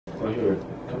here.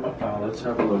 Come up now. Let's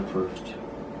have a look first.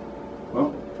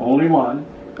 Well, only one.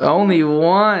 Only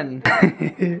one.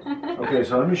 Okay,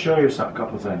 so let me show you a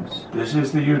couple things. This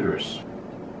is the uterus.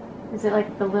 Is it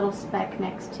like the little speck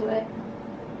next to it?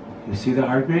 You see the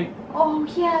heartbeat? Oh,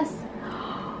 yes.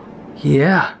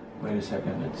 Yeah. Wait a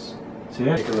second. Let's see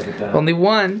it. Take a look at that. Only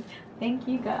one. Thank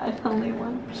you, God. Only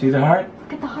one. See the heart?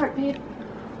 Look at the heart, babe.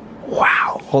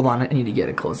 Wow. Hold on, I need to get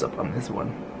a close up on this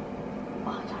one.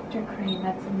 Oh, Dr. Crane,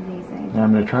 that's amazing. Now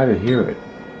I'm going to try to hear it.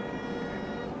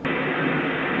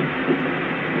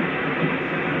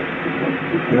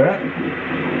 Hear it?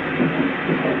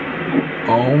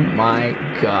 Oh my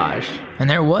gosh. And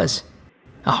there it was.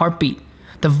 A heartbeat.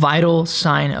 The vital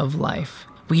sign of life.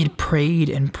 We had prayed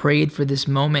and prayed for this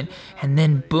moment, and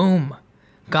then boom,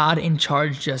 God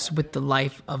charged us with the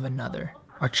life of another.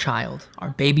 Our child,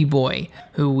 our baby boy,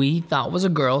 who we thought was a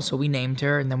girl, so we named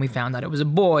her, and then we found out it was a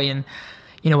boy, and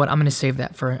you know what, I'm gonna save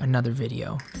that for another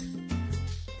video.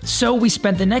 So we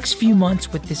spent the next few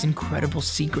months with this incredible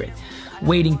secret,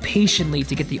 waiting patiently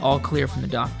to get the all clear from the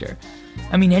doctor.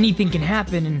 I mean, anything can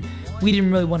happen, and we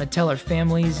didn't really want to tell our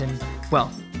families, and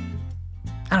well,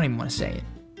 I don't even want to say it.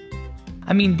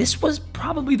 I mean, this was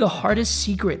probably the hardest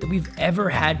secret that we've ever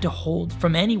had to hold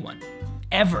from anyone.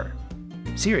 Ever.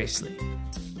 Seriously.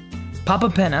 Papa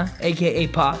Penna, aka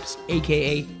Pops,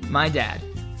 aka my dad,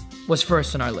 was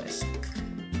first on our list.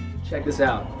 Check this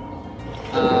out.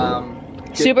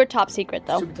 Super top secret,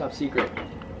 though. Super top secret.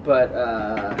 But,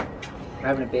 we're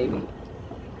having a baby.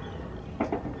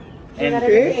 And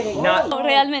not... Oh,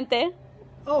 realmente.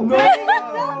 Oh, no.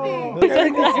 ¡Qué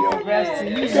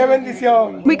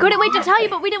bendición! We couldn't wait to tell you,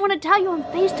 but we didn't want to tell you on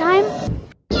FaceTime.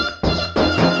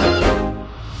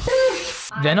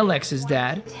 Then Alexa's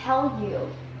dad. Tell you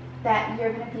that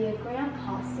you're going to be a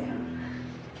grandpa soon.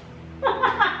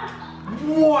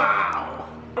 Wow!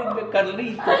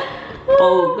 Carlito.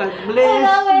 Oh, God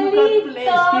bless you, God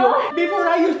bless you. Before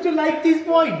I used to like this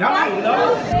boy, now I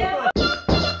love him.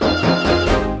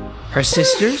 Her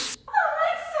sisters.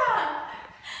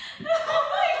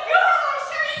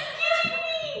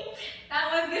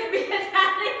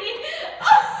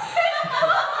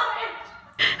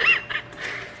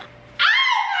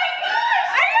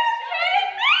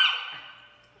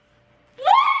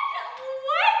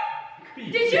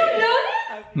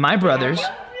 My brothers.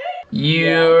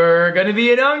 You're gonna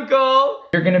be an uncle.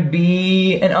 You're gonna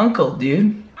be an uncle,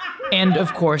 dude. And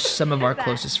of course, some of our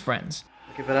closest friends.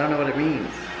 Okay, but I don't know what it means.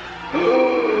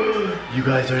 You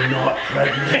guys are not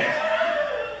pregnant.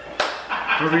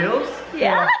 For reals?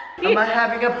 Yeah. Am I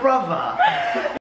having a brother?